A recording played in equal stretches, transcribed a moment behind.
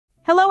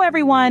Hello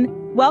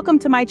everyone, welcome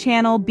to my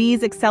channel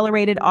Bees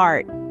Accelerated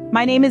Art.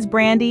 My name is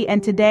Brandy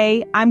and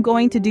today I'm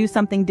going to do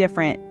something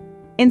different.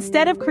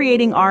 Instead of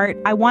creating art,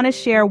 I want to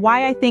share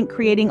why I think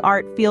creating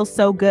art feels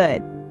so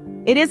good.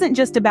 It isn't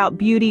just about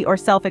beauty or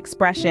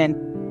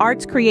self-expression.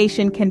 Art's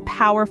creation can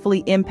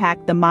powerfully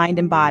impact the mind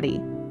and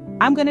body.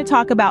 I'm going to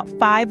talk about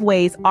 5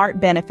 ways art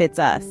benefits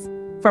us,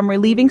 from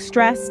relieving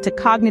stress to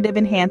cognitive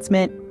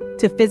enhancement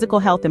to physical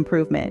health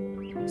improvement.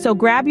 So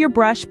grab your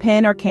brush,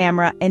 pen, or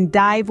camera and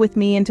dive with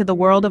me into the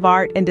world of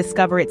art and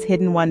discover its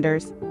hidden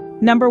wonders.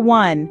 Number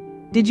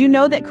 1. Did you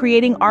know that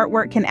creating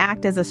artwork can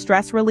act as a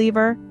stress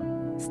reliever?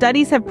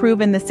 Studies have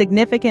proven the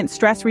significant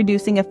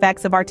stress-reducing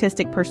effects of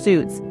artistic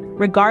pursuits,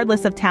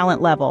 regardless of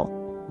talent level.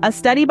 A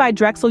study by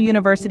Drexel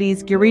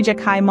University's Gurija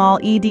Kaimal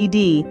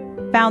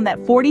EDD found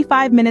that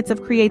 45 minutes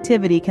of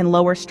creativity can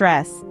lower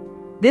stress.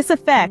 This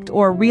effect,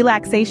 or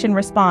relaxation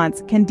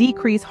response, can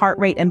decrease heart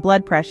rate and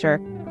blood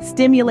pressure,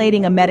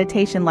 stimulating a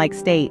meditation-like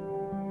state.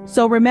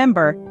 So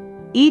remember,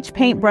 each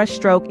paintbrush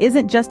stroke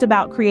isn't just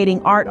about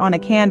creating art on a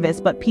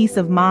canvas but peace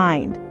of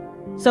mind.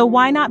 So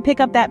why not pick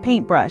up that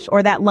paintbrush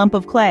or that lump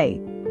of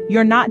clay?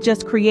 You're not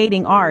just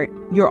creating art,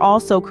 you're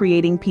also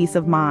creating peace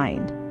of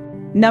mind.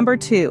 Number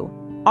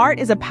 2. Art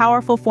is a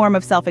powerful form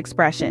of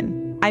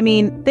self-expression. I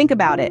mean, think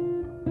about it.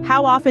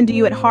 How often do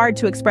you it hard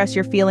to express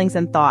your feelings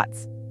and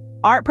thoughts?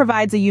 Art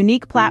provides a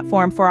unique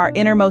platform for our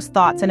innermost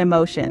thoughts and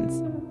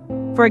emotions.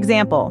 For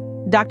example,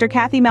 Dr.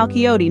 Kathy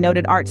Malchiotti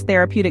noted art's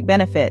therapeutic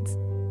benefits.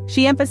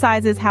 She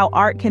emphasizes how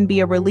art can be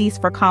a release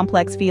for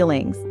complex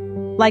feelings.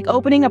 Like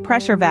opening a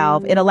pressure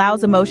valve, it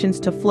allows emotions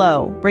to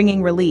flow,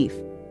 bringing relief.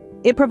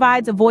 It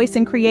provides a voice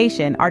in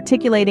creation,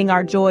 articulating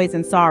our joys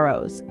and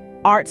sorrows.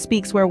 Art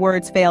speaks where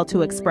words fail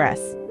to express.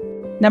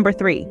 Number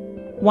 3.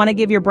 Want to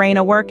give your brain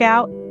a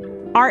workout?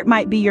 Art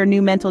might be your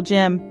new mental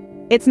gym.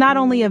 It's not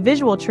only a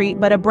visual treat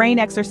but a brain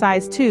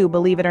exercise too,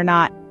 believe it or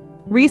not.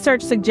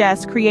 Research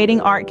suggests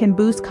creating art can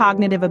boost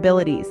cognitive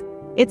abilities.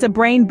 It's a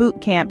brain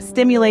boot camp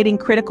stimulating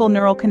critical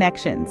neural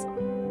connections.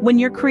 When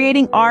you're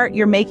creating art,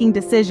 you're making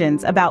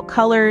decisions about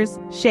colors,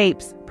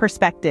 shapes,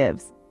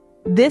 perspectives.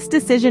 This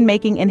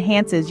decision-making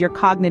enhances your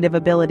cognitive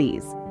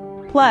abilities.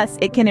 Plus,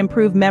 it can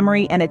improve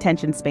memory and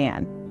attention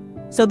span.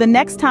 So the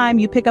next time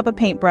you pick up a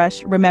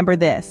paintbrush, remember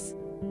this.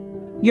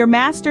 Your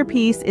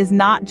masterpiece is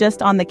not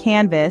just on the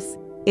canvas,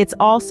 it's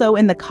also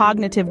in the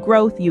cognitive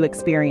growth you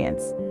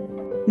experience.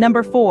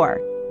 Number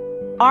 4.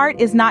 Art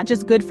is not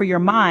just good for your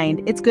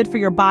mind, it's good for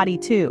your body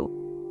too.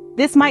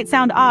 This might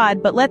sound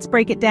odd, but let's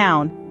break it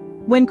down.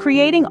 When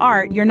creating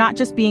art, you're not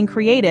just being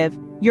creative,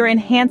 you're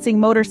enhancing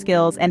motor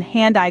skills and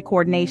hand-eye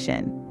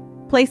coordination.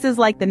 Places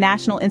like the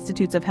National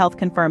Institutes of Health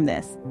confirm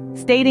this,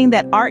 stating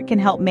that art can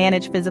help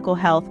manage physical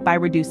health by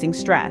reducing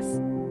stress.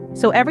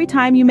 So every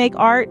time you make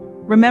art,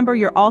 remember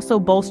you're also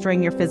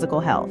bolstering your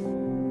physical health.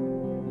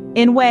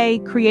 In a way,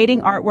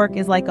 creating artwork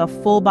is like a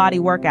full-body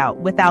workout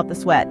without the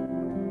sweat.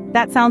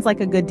 That sounds like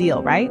a good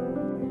deal, right?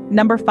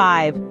 Number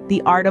 5,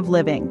 the art of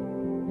living.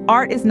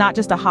 Art is not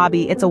just a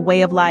hobby, it's a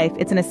way of life,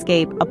 it's an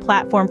escape, a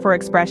platform for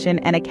expression,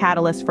 and a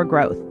catalyst for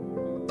growth.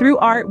 Through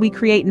art, we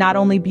create not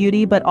only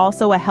beauty but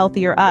also a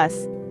healthier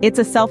us. It's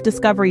a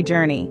self-discovery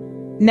journey.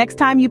 Next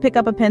time you pick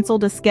up a pencil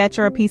to sketch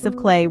or a piece of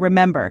clay,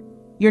 remember,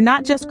 you're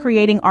not just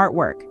creating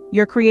artwork,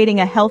 you're creating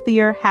a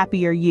healthier,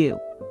 happier you.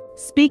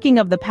 Speaking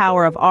of the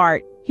power of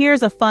art,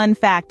 here's a fun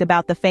fact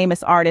about the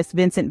famous artist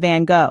Vincent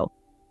van Gogh.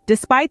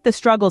 Despite the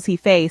struggles he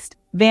faced,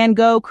 Van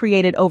Gogh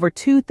created over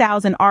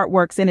 2,000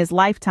 artworks in his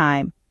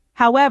lifetime.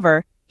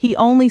 However, he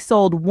only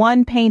sold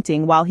 1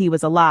 painting while he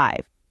was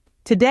alive.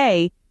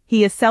 Today,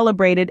 he is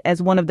celebrated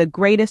as one of the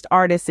greatest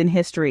artists in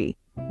history,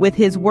 with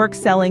his work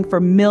selling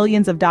for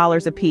millions of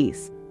dollars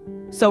apiece.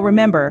 So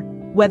remember,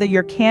 whether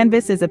your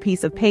canvas is a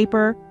piece of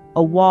paper,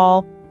 a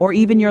wall, or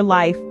even your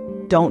life,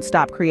 don't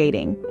stop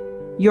creating.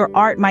 Your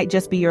art might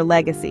just be your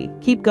legacy.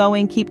 Keep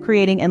going, keep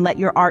creating, and let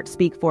your art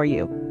speak for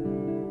you.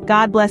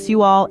 God bless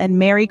you all and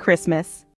Merry Christmas.